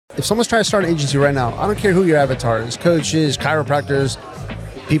If someone's trying to start an agency right now, I don't care who your avatar is, coaches, chiropractors,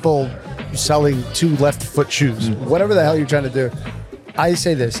 people selling 2 left foot shoes, whatever the hell you're trying to do. I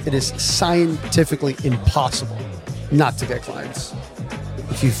say this, it is scientifically impossible not to get clients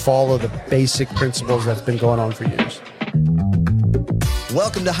if you follow the basic principles that's been going on for years.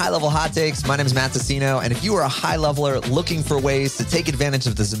 Welcome to High Level Hot Takes. My name is Matt Tassino, and if you are a high leveler looking for ways to take advantage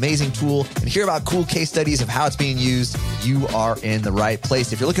of this amazing tool and hear about cool case studies of how it's being used, you are in the right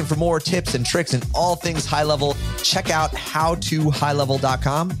place. If you're looking for more tips and tricks and all things high level, check out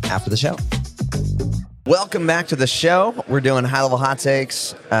howtohighlevel.com after the show. Welcome back to the show. We're doing High Level Hot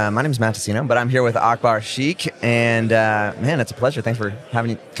Takes. My name is Matt Tassino, but I'm here with Akbar, Sheikh, and man, it's a pleasure. Thanks for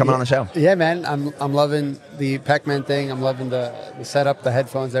coming on the show. Yeah, man, I'm loving the Pac-Man thing. I'm loving the setup, the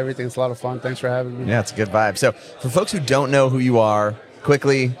headphones, everything. It's a lot of fun. Thanks for having me. Yeah, it's a good vibe. So, for folks who don't know who you are,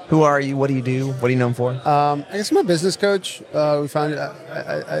 quickly, who are you? What do you do? What are you known for? I guess I'm a business coach.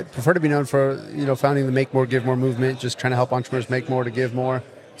 I prefer to be known for founding the Make More, Give More movement, just trying to help entrepreneurs make more to give more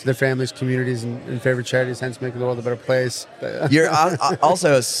to their families, communities, and favorite charities, hence making the world a better place. You're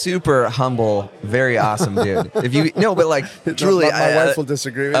also a super humble, very awesome dude. Truly, my wife will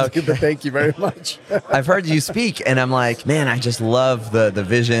disagree with you, but thank you very much. I've heard you speak, and I'm like, man, I just love the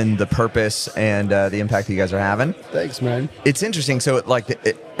vision, the purpose, and the impact that you guys are having. Thanks, man. It's interesting. So,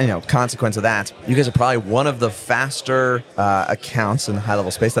 consequence of that, you guys are probably one of the faster accounts in the high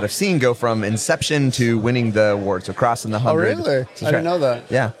level space that I've seen go from inception to winning the awards, so crossing the 100. Oh, really? I didn't know that.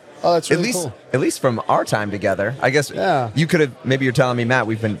 Yeah. Oh, that's really cool. At least from our time together. I guess you could have, maybe you're telling me, Matt,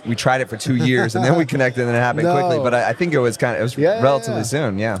 we tried it for 2 years and then we connected and it happened quickly. But I think it was relatively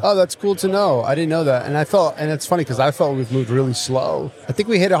soon. Yeah. Oh, that's cool to know. I didn't know that. And it's funny because I felt we've moved really slow. I think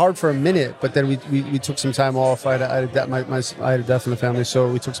we hit it hard for a minute, but then we took some time off. I had a death in the family,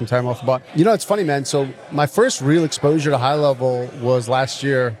 so we took some time off. But it's funny, man. So my first real exposure to high level was last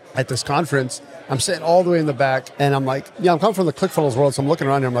year at this conference. I'm sitting all the way in the back, and I'm like, I'm coming from the ClickFunnels world, so I'm looking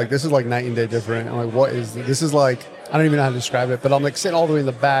around here, I'm like, this is like night and day different. I'm like, what is this? This is like, I don't even know how to describe it, but I'm like sitting all the way in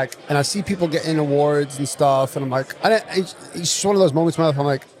the back, and I see people getting awards and stuff, and I'm like, it's just one of those moments in my life, I'm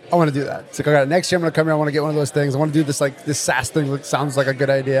like, I want to do that. It's like, all right, next year I'm going to come here, I want to get one of those things. I want to do this SaaS thing that sounds like a good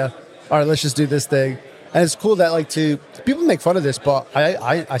idea. All right, let's just do this thing. And it's cool that people make fun of this, but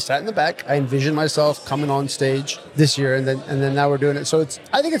I sat in the back. I envisioned myself coming on stage this year, and then now we're doing it. So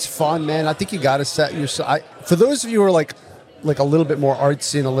I think it's fun, man. I think you got to set yourself. For those of you who are like a little bit more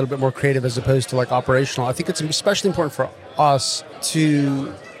artsy and a little bit more creative as opposed to like operational, I think it's especially important for us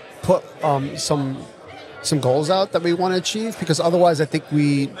to put some goals out that we want to achieve, because otherwise I think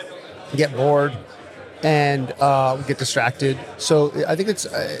we get bored and we get distracted. So I think it's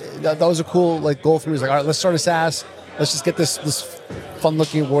that was a cool goal for me. It's like, all right, let's start a SaaS. Let's just get this fun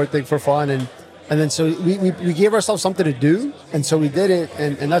looking award thing for fun, and then so we gave ourselves something to do, and so we did it,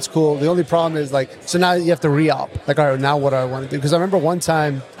 and that's cool. The only problem is so now you have to re-up. All right, now what do I want to do? Because I remember one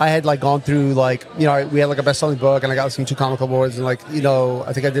time I had gone through we had a best-selling book, and I got some 2 comic awards, and I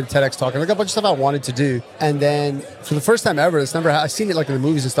think I did a TEDx talk, and a bunch of stuff I wanted to do. And then for the first time ever, I've seen it in the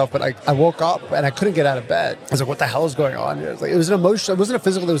movies and stuff, but I woke up and I couldn't get out of bed. I was like, what the hell is going on here? It was an emotional. It wasn't a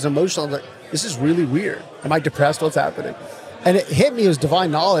physical. It was an emotional. I was like, this is really weird. Am I depressed? What's happening? And it hit me as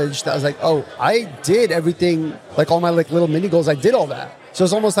divine knowledge that I was like, oh, I did everything, all my little mini goals, I did all that. So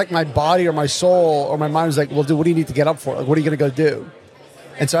it's almost like my body or my soul or my mind was like, well, dude, what do you need to get up for? What are you going to go do?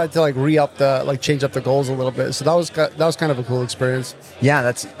 And so I had to re-up change up the goals a little bit. So that was kind of a cool experience. Yeah,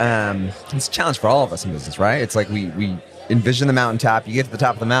 it's a challenge for all of us in business, right? It's like we envision the mountaintop, you get to the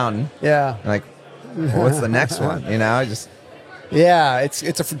top of the mountain. Yeah. Well, what's the next one? Yeah, it's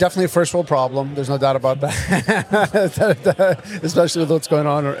definitely a first world problem. There's no doubt about that. Especially with what's going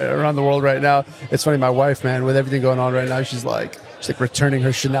on around the world right now. It's funny, my wife, man, with everything going on right now, she's returning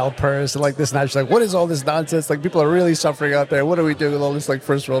her Chanel purse and this and that. She's like, what is all this nonsense? People are really suffering out there. What do we do with all this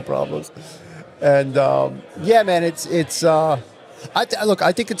first world problems? And yeah, man, I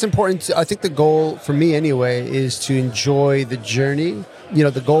think it's important. I think the goal for me anyway is to enjoy the journey.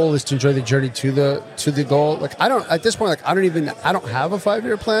 The goal is to enjoy the journey to the goal. I don't have a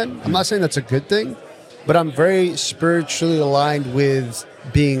 5-year plan. I'm not saying that's a good thing, but I'm very spiritually aligned with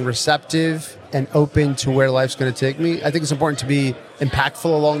being receptive and open to where life's going to take me. I think it's important to be impactful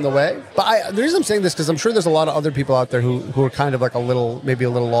along the way. But the reason I'm saying this, because I'm sure there's a lot of other people out there who are kind of maybe a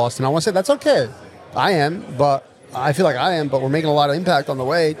little lost. And I want to say that's okay. I am, but I feel like I am, but we're making a lot of impact on the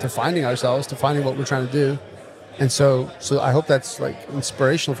way to finding ourselves, to finding what we're trying to do. And so I hope that's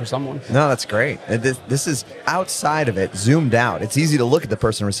inspirational for someone. No, that's great. This is outside of it, zoomed out. It's easy to look at the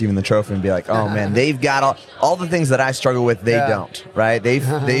person receiving the trophy and be like, oh man, they've got all the things that I struggle with, they don't, right?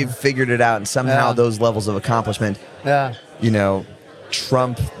 They've figured it out, and somehow those levels of accomplishment,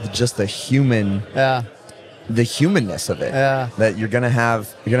 trump just the humanness of it. Yeah. That you're gonna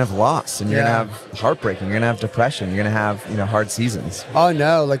have loss, and you're gonna have heartbreak, and you're gonna have depression, you're gonna have hard seasons. Oh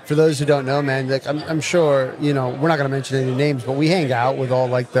no! Like for those who don't know, man, like I'm sure we're not gonna mention any names, but we hang out with all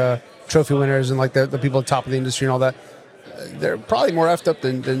like the trophy winners and like the people at the top of the industry and all that. They're probably more effed up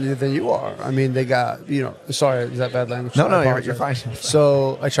than you are. I mean, they got Sorry, is that bad language? No, you're fine.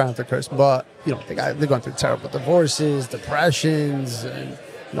 So I try not to curse, but they're going through terrible divorces, depressions, and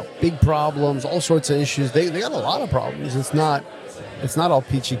big problems, all sorts of issues. They got a lot of problems. It's not all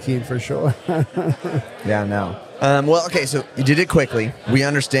peachy keen for sure. Yeah, no. Well, okay, so you did it quickly. We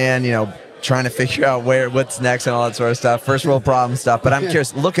understand, trying to figure out what's next and all that sort of stuff, first world problem stuff. But I'm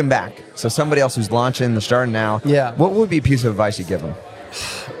curious, looking back, so somebody else who's launching, they're starting now. Yeah. What would be a piece of advice you give them?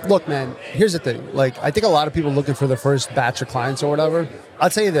 Look, man, here's the thing. Like, I think a lot of people looking for their first batch of clients or whatever.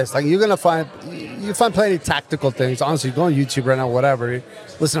 I'll tell you this. Like, you find plenty of tactical things. Honestly, go on YouTube right now, whatever.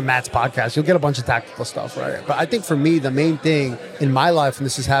 Listen to Matt's podcast. You'll get a bunch of tactical stuff, right? But I think for me, the main thing in my life, and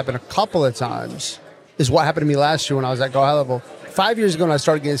this has happened a couple of times, is what happened to me last year when I was at HighLevel. 5 years ago when I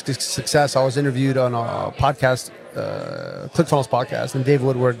started getting success, I was interviewed on a podcast, ClickFunnels podcast, and Dave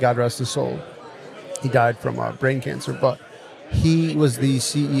Woodward, God rest his soul, he died from brain cancer, but he was the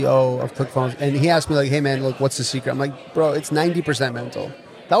CEO of ClickFunnels, and he asked me like, hey man, look, what's the secret? I'm like, bro, it's 90% mental.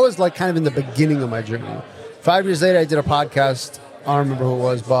 That was like kind of in the beginning of my journey. 5 years later, I did a podcast. I don't remember who it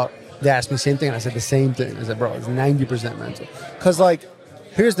was, but they asked me the same thing, and I said the same thing. I said, bro, it's 90% mental. Because like,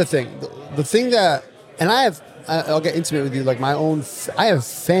 here's the thing. The thing that, and I'll get intimate with you, like I have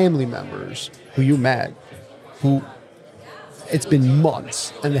family members who you met, who it's been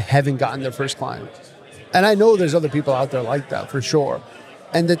months and they haven't gotten their first client. And I know there's other people out there like that for sure.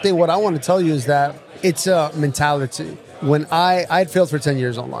 And what I want to tell you is that it's a mentality. When I had failed for 10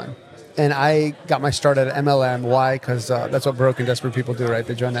 years online, and I got my start at MLM. Why? Because that's what broke and desperate people do, right?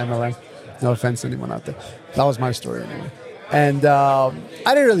 They join the MLM. No offense to anyone out there. That was my story anyway. And I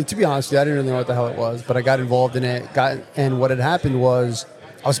didn't really, to be honest with you, I didn't really know what the hell it was, but I got involved in it. And what had happened was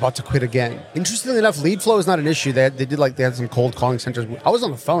I was about to quit again. Interestingly enough, lead flow is not an issue. They had some cold calling centers. I was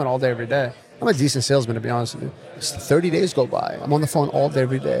on the phone all day, every day. I'm a decent salesman, to be honest with you. 30 days go by. I'm on the phone all day,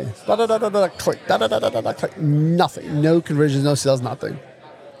 every day. Click, click. Nothing. No conversions, no sales, nothing.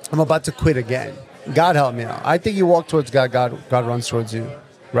 I'm about to quit again. God help me out. I think you walk towards God, God runs towards you.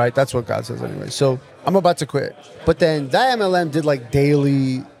 Right? That's what God says anyway. So I'm about to quit. But then that MLM did like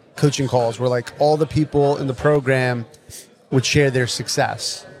daily coaching calls where like all the people in the program would share their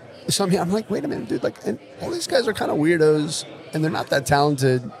success. So I'm like, wait a minute, dude. Like, and all these guys are kind of weirdos and they're not that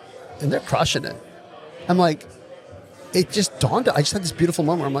talented and they're crushing it. I'm like, it just dawned. I just had this beautiful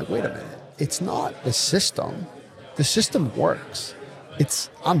moment where I'm like, wait a minute. It's not the system. The system works. It's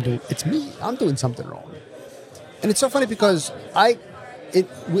me. I'm doing something wrong. And it's so funny because I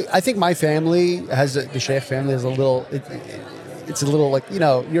think my family the Sheikh family has a little. It's a little like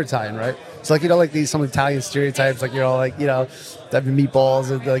you're Italian, right? It's like like some Italian stereotypes, like you're all like having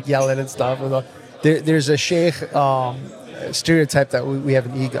meatballs and like yelling and stuff. There's a Sheikh stereotype that we have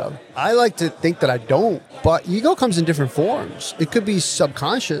an ego. I like to think that I don't, but ego comes in different forms. It could be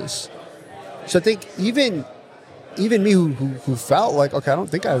subconscious. So I think even me who felt like, okay, I don't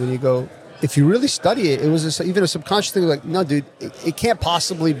think I have an ego. If you really study it, it was even a subconscious thing. Like, no, dude, it can't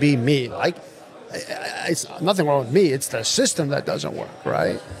possibly be me. Like, it's nothing wrong with me. It's the system that doesn't work,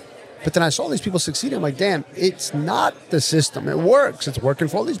 right? But then I saw these people succeeding. I'm like, damn, it's not the system. It works. It's working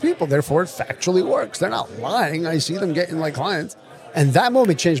for all these people. Therefore, it factually works. They're not lying. I see them getting like clients. And that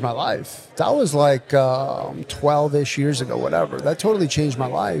moment changed my life. That was like 12-ish years ago, whatever. That totally changed my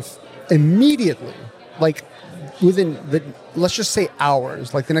life immediately. Like within let's just say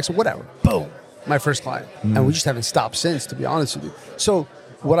hours, like the next, whatever, boom, my first client. And we just haven't stopped since, to be honest with you. So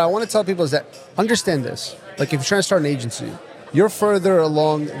what I want to tell people is that understand this. Like if you're trying to start an agency, you're further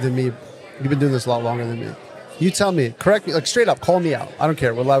along than me. You've been doing this a lot longer than me. You tell me, correct me, like straight up, call me out. I don't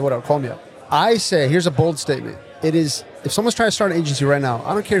care. We're live, whatever, call me out. I say, here's a bold statement. It is, if someone's trying to start an agency right now,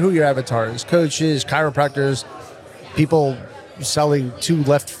 I don't care who your avatar is, coaches, chiropractors, people selling 2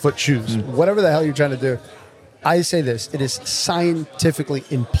 left foot shoes, whatever the hell you're trying to do. I say this, it is scientifically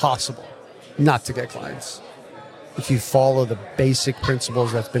impossible not to get clients if you follow the basic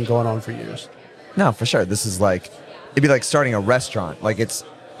principles that's been going on for years. No, for sure. This is like, it'd be like starting a restaurant. Like it's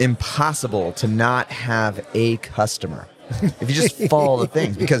impossible to not have a customer if you just follow the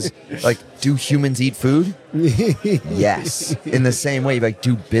things. Because like, do humans eat food? Yes. In the same way, like,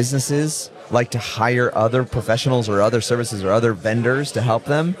 do businesses like to hire other professionals or other services or other vendors to help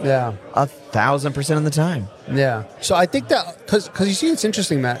them? Yeah. 1,000% of the time. Yeah. So I think that, because you see, it's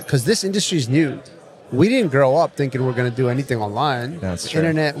interesting, Matt, because this industry is new. we didn't grow up thinking we're going to do anything online. That's the true.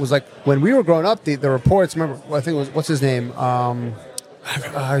 internet was like, when we were growing up, the reports, remember, I think it was, what's his name?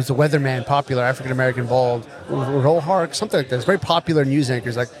 He's a weatherman, popular, African-American, bald, Roll Hark, something like this. Very popular news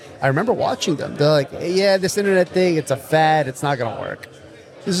anchors. Like, I remember watching them. They're like, yeah, this internet thing, it's a fad. It's not going to work.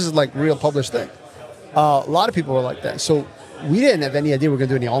 This is like real published thing. A lot of people were like that. So we didn't have any idea we were going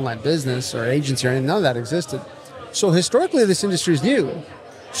to do any online business or agency or anything. None of that existed. So historically, this industry is new.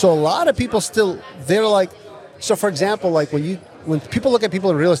 So a lot of people still, they're like, so for example, like when people look at people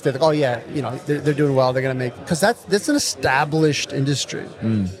in real estate, like, oh yeah, you know, they're doing well, they're going to make, because that's an established industry.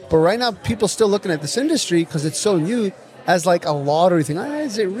 But right now, people still looking at this industry because it's so new as like a lottery thing.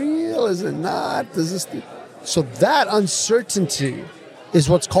 Is it real? Is it not? So that uncertainty is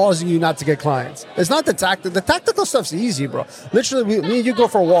what's causing you not to get clients. It's not the tactical. The tactical stuff's easy, bro. Literally, me and you go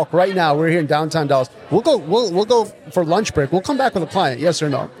for a walk right now. We're here in downtown Dallas. We'll go for lunch break. We'll come back with a client, yes or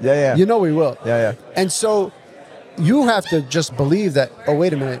no? Yeah. You know we will. Yeah. And so you have to just believe that, oh,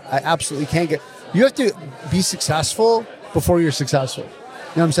 wait a minute, I absolutely can't get... You have to be successful before you're successful. You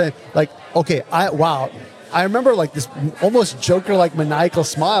know what I'm saying? Like, okay, I remember like this almost Joker-like maniacal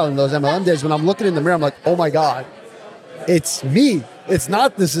smile in those MLM days when I'm looking in the mirror, I'm like, oh my God, it's me. It's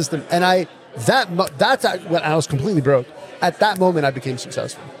not the system. And that's when I was completely broke. At that moment, I became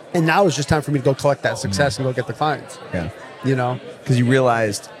successful. And now it's just time for me to go collect that success and go get the clients. Yeah. You know? Because you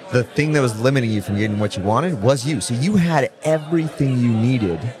realized the thing that was limiting you from getting what you wanted was you. So you had everything you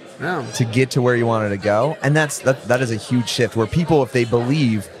needed to get to where you wanted to go. And that is a huge shift where people, if they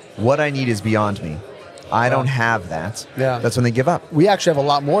believe what I need is beyond me, I don't have that. Yeah. That's when they give up. We actually have a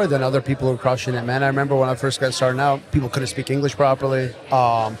lot more than other people who are crushing it, man. I remember when I first got started out, people couldn't speak English properly.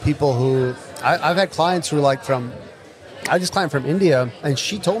 People who... I've had clients who are like from... I had this client from India, and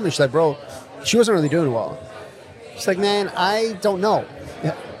she told me, she's like, bro, she wasn't really doing well. She's like, man, I don't know.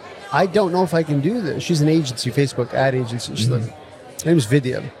 I don't know if I can do this. She's an agency, Facebook ad agency. She's like, her name is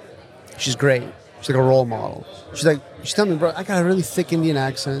Vidya. She's great. She's like a role model. She's telling me, bro, I got a really thick Indian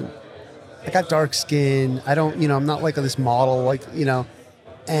accent. I got dark skin. I'm not like this model, like,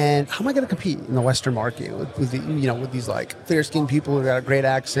 and how am I going to compete in the Western market with these like clear skinned people who got a great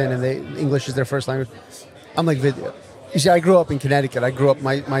accent and English is their first language? I'm like, Vidya. You see, I grew up in Connecticut. I grew up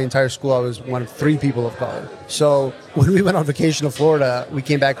my entire school. I was one of 3 people of color. So when we went on vacation to Florida, we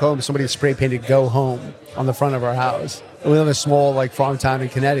came back home. Somebody spray painted "Go Home" on the front of our house. And we live in a small like farm town in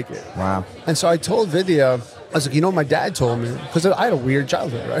Connecticut. Wow. And so I told Vidya, I was like, what my dad told me, because I had a weird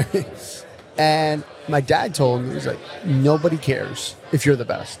childhood, right? And my dad told me, he's like, nobody cares if you're the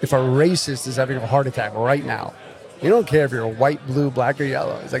best. If a racist is having a heart attack right now, you don't care if you're white, blue, black, or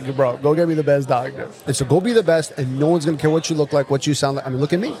yellow. It's like, bro, go get me the best doctor. And so go be the best, and no one's going to care what you look like, what you sound like. I mean,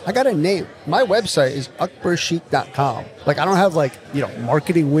 look at me. I got a name. My website is akbarsheikh.com. Like, I don't have, like,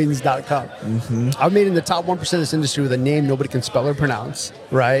 marketingwins.com. I'm made in the top 1% of this industry with a name nobody can spell or pronounce,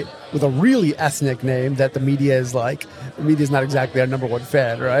 right? With a really ethnic name that the media is like, the media is not exactly our number one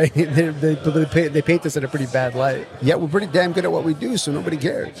fan, right? they paint us in a pretty bad light. Yet we're pretty damn good at what we do, so nobody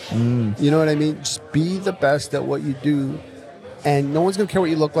cares. You know what I mean? Just be the best at what you do, and no one's gonna care what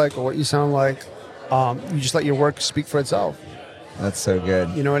you look like or what you sound like. You just let your work speak for itself. That's so good.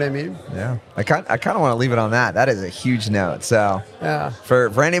 You know what I mean? Yeah. I kind of want to leave it on that. That is a huge note. So yeah,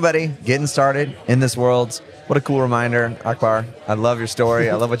 for anybody getting started in this world, what a cool reminder, Akbar. I love your story.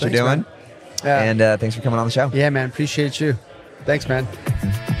 I love what you're doing. Yeah. And thanks for coming on the show. Yeah, man. Appreciate you. Thanks, man.